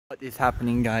What is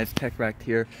happening, guys? TechRacked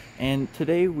here, and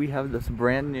today we have this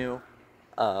brand new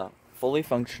fully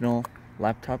functional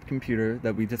laptop computer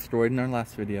that we destroyed in our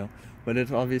last video, but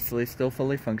it's obviously still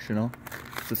fully functional.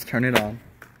 Just turn it on.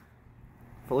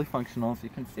 Fully functional, as you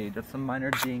can see, just some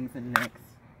minor dings and nicks.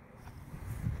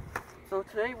 So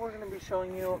today we're going to be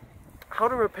showing you how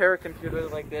to repair a computer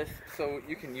like this so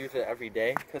you can use it every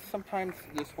day, because sometimes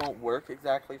this won't work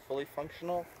exactly fully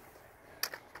functional,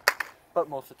 but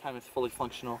most of the time it's fully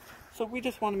functional. So we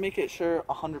just want to make it sure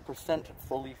 100%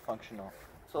 fully functional.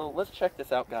 So let's check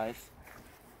this out, guys.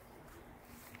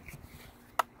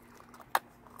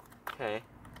 Okay.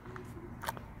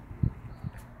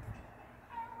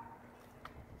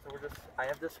 So I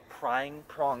have this prying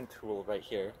prong tool right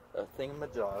here, a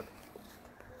thingamajig,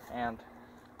 and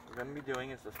what we're going to be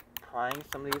doing is just prying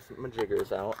some of these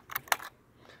majiggers out.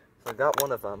 So I got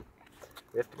one of them.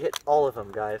 We have to get all of them,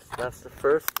 guys. That's the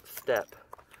first step,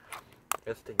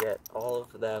 is to get all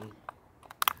of them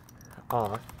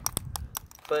off.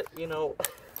 But, you know,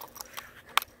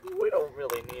 we don't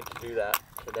really need to do that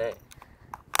today.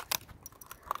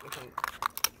 We can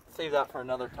save that for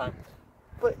another time.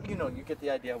 But, you know, you get the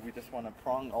idea. We just want to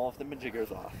prong all of the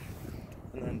majiggers off.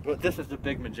 And then, but this is the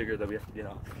big majigger that we have to get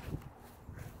off.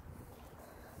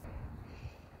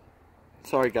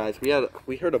 Sorry guys,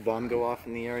 we heard a bomb go off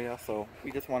in the area, so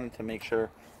we just wanted to make sure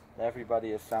that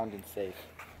everybody is sound and safe.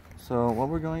 So what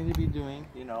we're going to be doing,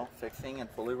 you know, fixing and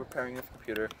fully repairing this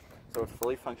computer so it's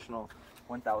fully functional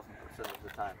 1000% of the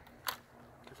time.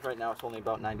 Because right now it's only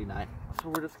about 99. So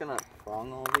we're just going to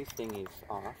prong all these thingies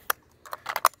off.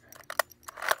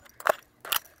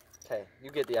 Okay,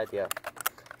 you get the idea.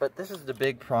 But this is the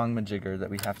big prong majigger that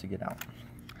we have to get out.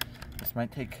 This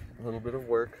might take a little bit of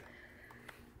work,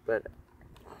 but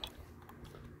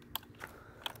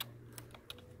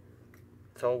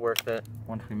it's all worth it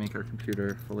once we make our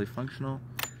computer fully functional.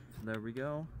 So there we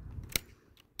go.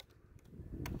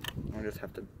 I just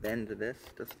have to bend this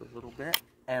just a little bit,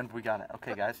 and we got it.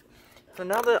 Okay, guys. So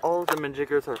now that all of the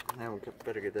majiggers are, now we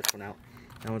better get this one out.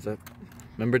 That was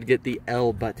remember to get the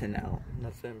L button out.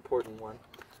 That's the important one.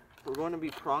 We're going to be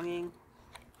pronging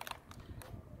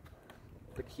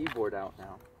the keyboard out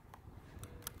now.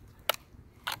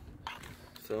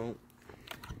 So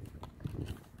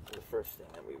the first thing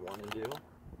that we want to do,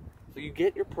 so you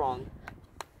get your prong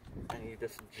and you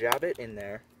just jab it in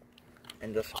there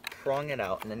and just prong it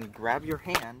out, and then you grab your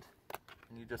hand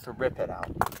and you just rip it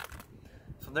out.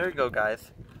 So there you go,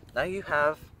 guys. Now you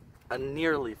have a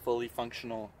nearly fully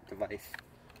functional device.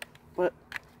 But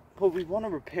what we want to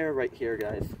repair right here,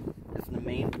 guys, is the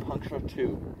main puncture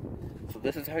tube. So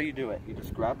this is how you do it. You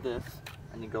just grab this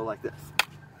and you go like this.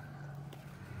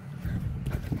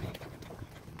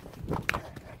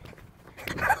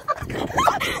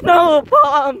 No,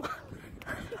 bomb!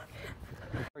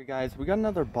 Sorry guys, we got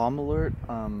another bomb alert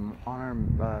on our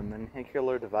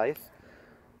vehicular device.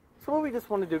 So what we just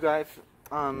want to do, guys,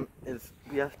 is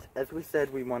we have to, as we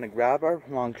said, we want to grab our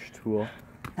launch tool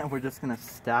and we're just going to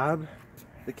stab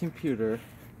the computer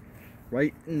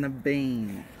right in the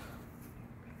vein.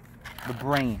 The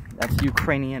brain. That's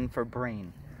Ukrainian for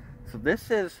brain. So this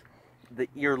is the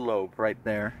earlobe right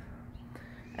there.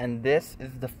 And this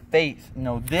is the face.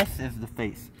 No, this is the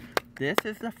face. This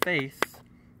is the face,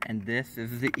 and this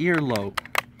is the earlobe.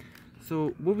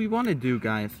 So what we want to do,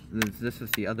 guys, is this is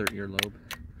the other earlobe.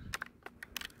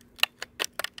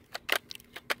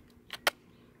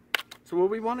 So what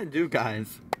we want to do,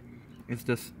 guys, is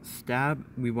just stab.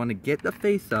 We want to get the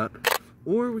face up,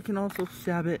 or we can also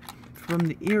stab it from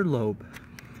the earlobe,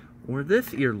 or this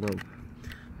earlobe.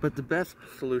 But the best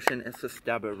solution is to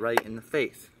stab it right in the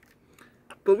face.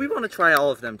 But we want to try all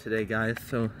of them today, guys,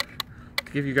 so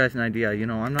to give you guys an idea, you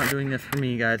know, I'm not doing this for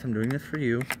me, guys, I'm doing this for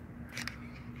you.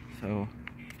 So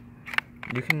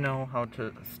you can know how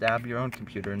to stab your own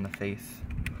computer in the face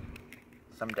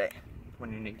someday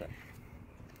when you need it.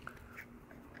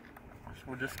 So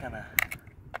we're just gonna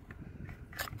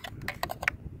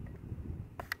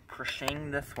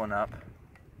crocheting this one up.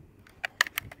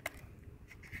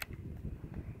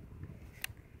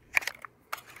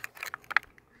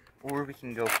 Or we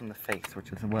can go from the face,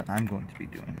 which is what I'm going to be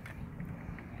doing.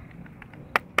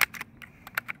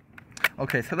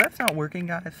 Okay, so that's not working,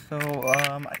 guys. So,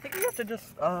 I think we have to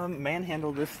just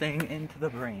manhandle this thing into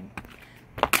the brain.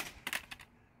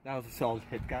 That was a solid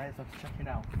hit, guys. Let's check it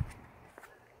out.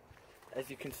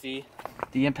 As you can see,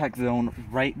 the impact zone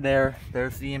right there.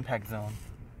 There's the impact zone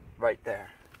right there.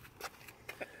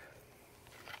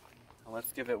 Now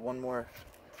let's give it one more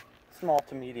small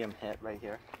to medium hit right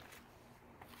here.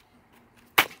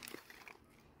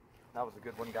 That was a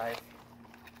good one, guys.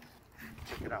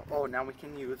 check it out. Oh, now we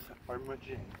can use our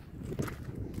machine.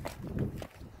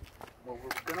 What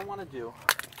we're gonna want to do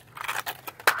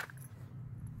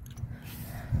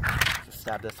is just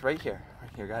stab this right here,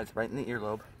 guys, right in the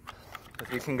earlobe.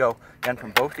 Because we can go again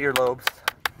from both earlobes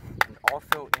and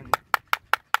also in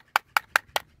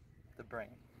the brain.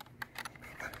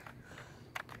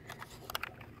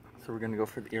 So we're gonna go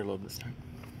for the earlobe this time.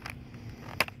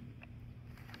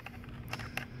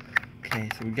 Okay,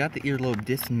 so we got the earlobe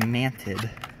dismantled.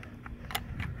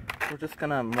 We're just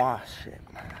gonna wash it.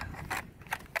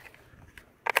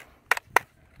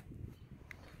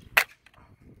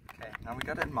 Okay, now we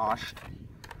got it moshed.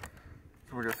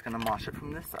 So we're just gonna mosh it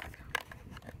from this side.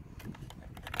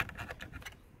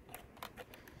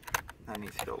 That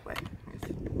needs to go away.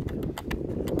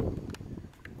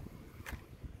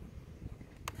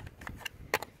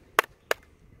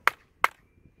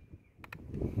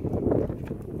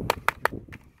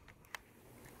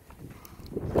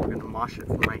 Mosh it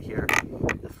from right here.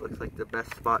 This looks like the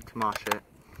best spot to mosh it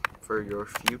for your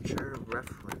future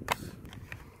reference.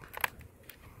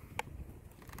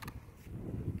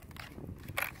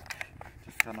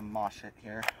 Just gonna mosh it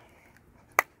here.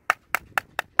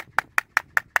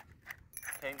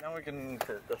 Okay, now we're gonna need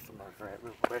to dust the marker right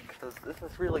real quick because this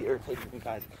is really irritating you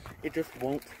guys. It just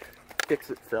won't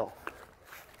fix itself.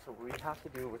 So what we have to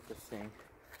do with this thing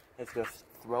is just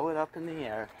throw it up in the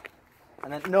air.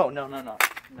 And then, no. Never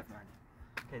mind.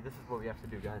 Okay, this is what we have to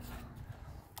do, guys.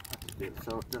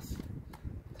 So just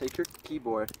take your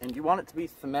keyboard, and you want it to be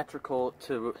symmetrical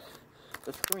to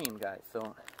the screen, guys.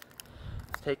 So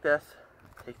let's take this,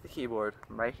 take the keyboard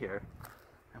right here,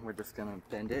 and we're just gonna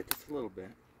bend it just a little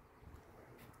bit.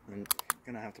 And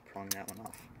we're gonna have to prong that one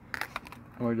off.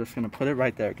 And we're just gonna put it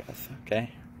right there, guys,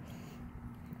 okay?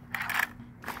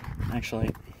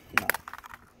 Actually, no.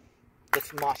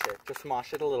 Just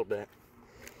mosh it a little bit.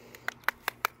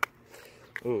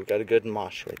 Ooh, got a good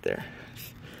mosh right there.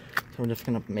 So we're just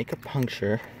gonna make a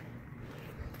puncture.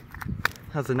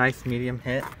 Has a nice medium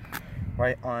hit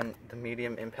right on the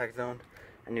medium impact zone.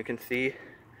 And you can see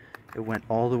it went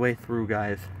all the way through,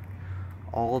 guys.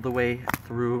 All the way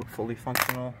through, fully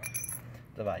functional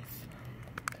device.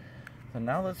 So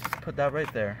now let's just put that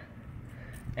right there.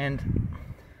 And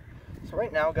so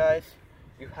right now, guys,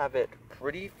 you have it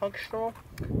pretty functional.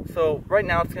 So right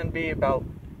now it's gonna be about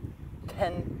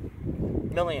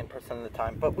 10,000,000% of the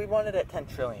time, but we want it at 10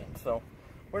 trillion, so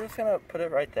we're just gonna put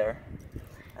it right there,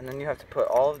 and then you have to put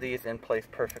all of these in place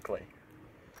perfectly,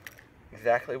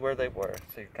 exactly where they were.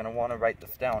 So you're gonna want to write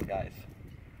this down, guys.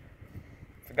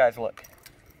 So guys, look,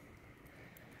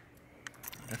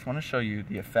 I just want to show you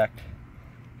the effect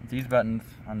of these buttons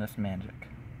on this magic.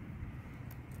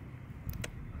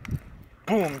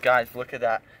 Boom, guys, look at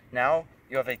that. Now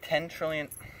you have a 10 trillion.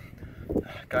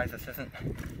 Guys, this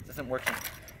isn't working.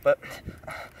 But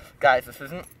guys, this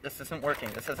isn't working.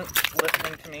 This isn't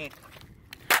listening to me.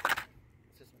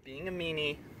 It's just being a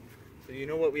meanie. So you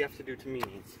know what we have to do to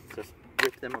meanies. Just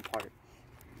rip them apart.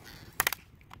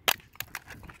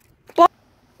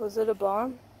 Was it a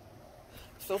bomb?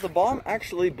 So the bomb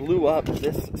actually blew up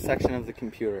this section of the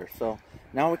computer. So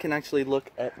now we can actually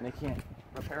look at making it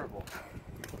repairable.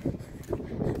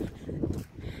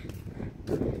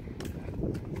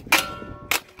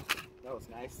 That was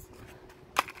nice.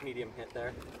 Medium hit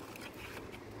there.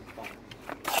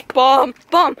 Bomb!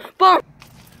 Bomb! Bomb!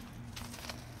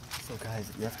 So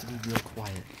guys, you have to be real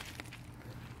quiet.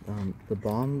 The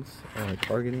bombs are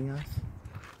targeting us.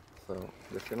 So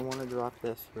you're gonna want to drop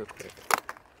this real quick.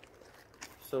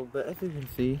 So, but as you can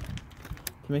see,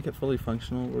 to make it fully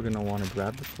functional, we're gonna want to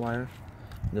grab this wire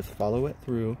and just follow it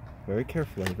through very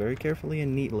carefully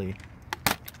and neatly,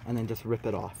 and then just rip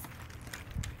it off.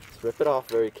 Just rip it off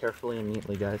very carefully and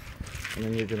neatly, guys. And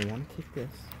then you're going to want to take this.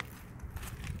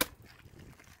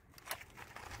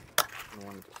 You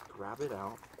want to just grab it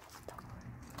out.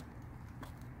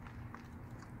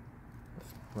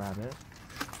 Just grab it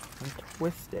and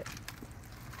twist it.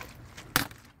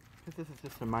 Because this is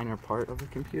just a minor part of the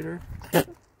computer.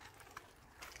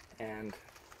 And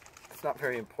it's not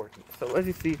very important. So as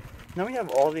you see, now we have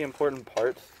all the important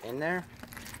parts in there.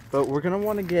 But we're going to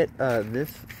want to get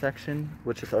this section,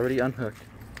 which is already unhooked.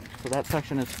 So that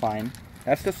section is fine.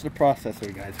 That's just the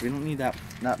processor, guys. We don't need that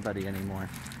buddy anymore.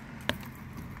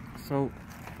 So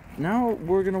now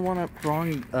we're gonna want to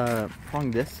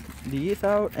prong these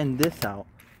out and this out.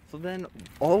 So then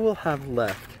all we'll have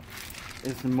left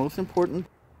is the most important.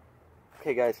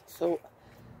 Okay, guys. So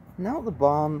now the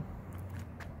bomb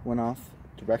went off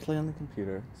directly on the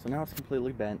computer. So now it's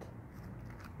completely bent.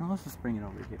 Now let's just bring it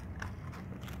over here.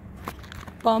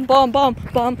 Bomb! Bomb! Bomb!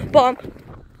 Bomb! Bomb!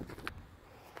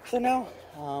 So now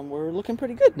we're looking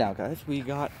pretty good now, guys. We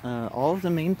got all of the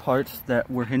main parts that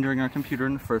were hindering our computer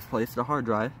in the first place, the hard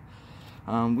drive.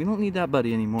 We don't need that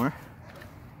buddy anymore.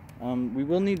 We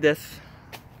will need this.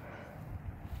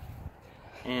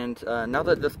 And now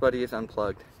that this buddy is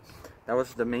unplugged, that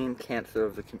was the main cancer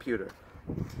of the computer.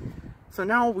 So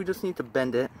now we just need to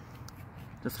bend it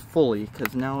just fully,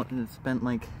 because now it's bent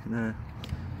like in a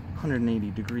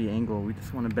 180-degree angle. We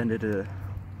just want to bend it to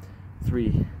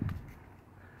 3.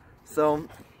 So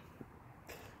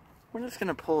we're just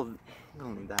gonna pull. We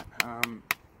don't need that.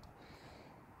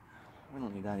 We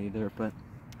don't need that either, but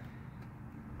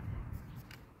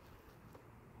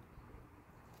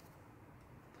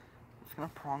just gonna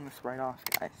prong this right off,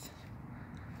 guys.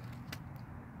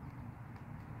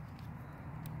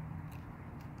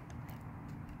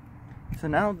 So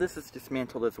now this is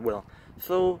dismantled as well.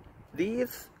 So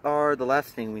these are the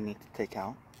last thing we need to take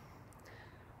out.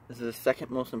 This is the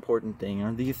second most important thing,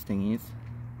 are these thingies.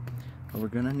 What we're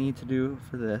gonna need to do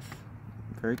for this,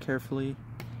 very carefully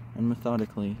and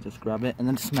methodically, just grab it and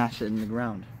then smash it in the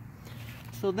ground.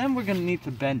 So then we're gonna need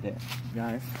to bend it,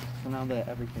 guys. So now that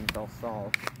everything's all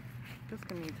solved, just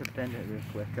gonna need to bend it real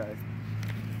quick, guys.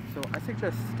 So I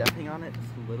suggest stepping on it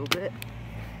just a little bit.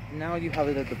 Now you have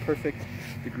it at the perfect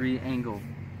degree angle.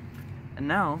 And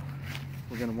now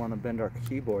we're gonna wanna bend our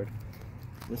keyboard.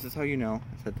 This is how you know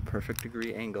it's at the perfect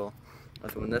degree angle.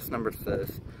 That's when this number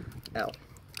says L.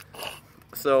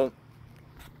 So,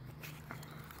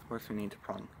 of course we need to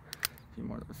prong a few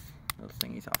more of those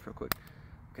thingies off real quick.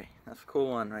 Okay, that's a cool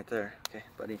one right there. Okay,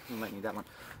 buddy, you might need that one.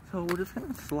 So we're just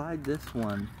gonna slide this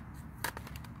one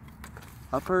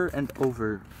upper and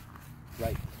over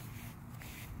right.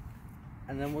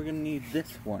 And then we're gonna need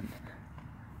this one.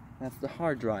 That's the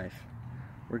hard drive.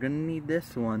 We're gonna need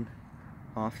this one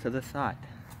off to the side.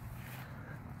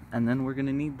 And then we're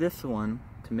gonna need this one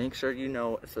to make sure you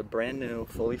know it's a brand new,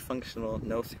 fully functional,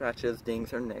 no scratches,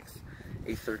 dings, or nicks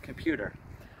Acer computer.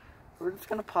 We're just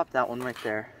gonna pop that one right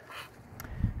there.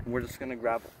 And we're just gonna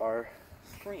grab our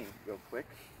screen real quick.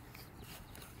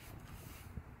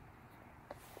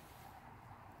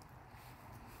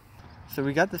 So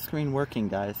we got the screen working,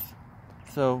 guys.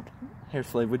 So here,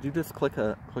 Slave, would you just click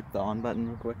the on button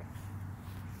real quick?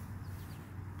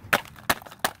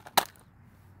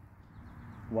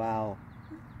 Wow,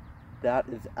 that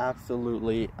is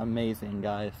absolutely amazing,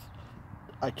 guys.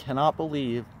 I cannot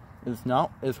believe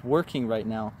it's working right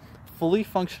now. Fully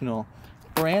functional,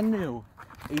 brand new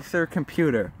Acer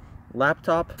computer,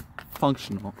 laptop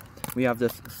functional. We have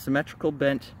this symmetrical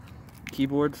bent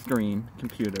keyboard screen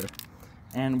computer,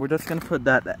 and we're just gonna put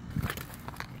that.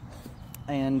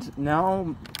 And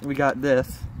now we got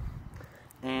this,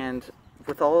 and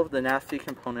with all of the nasty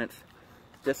components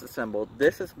disassembled,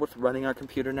 this is what's running our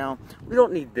computer now. We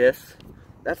don't need this.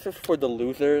 That's just for the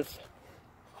losers.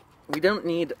 We don't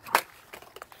need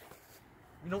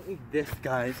this,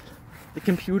 guys. The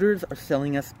computers are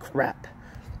selling us crap.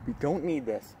 We don't need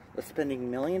this. We're spending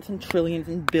millions and trillions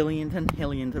and billions and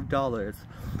billions of dollars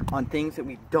on things that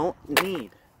we don't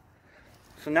need.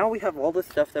 So now we have all the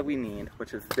stuff that we need,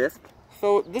 which is this.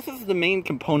 So this is the main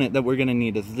component that we're gonna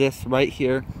need, is this right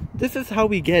here. This is how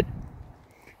we get.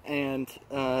 And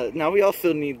now we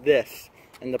also need this,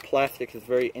 and the plastic is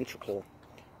very integral.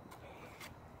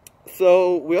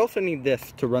 So we also need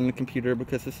this to run the computer,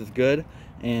 because this is good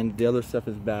and the other stuff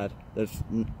is bad that's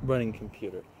running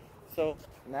computer. So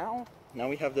now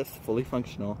we have this fully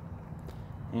functional,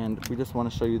 and we just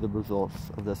want to show you the results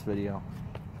of this video.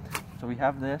 So we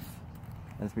have this,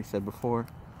 as we said before,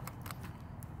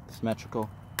 symmetrical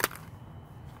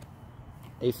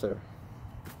Acer.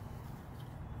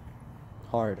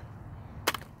 Hard,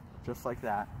 just like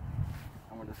that.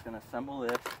 And we're just gonna assemble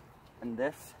this, and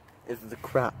this is the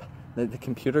crap that the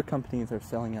computer companies are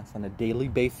selling us on a daily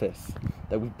basis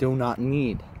that we do not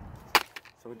need.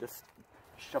 So we just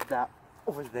shove that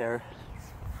over there,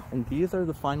 and these are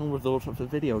the final results of the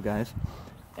video, guys.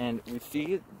 And we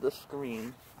see the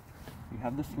screen. We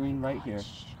have the screen right here.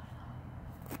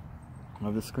 We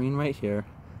have the screen right here.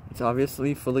 It's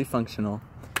obviously fully functional,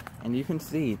 and you can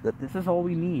see that this is all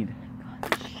we need.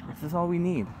 This is all we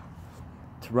need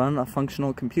to run a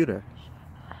functional computer.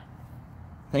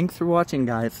 Thanks for watching,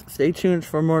 guys. Stay tuned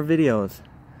for more videos,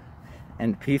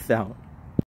 and peace out.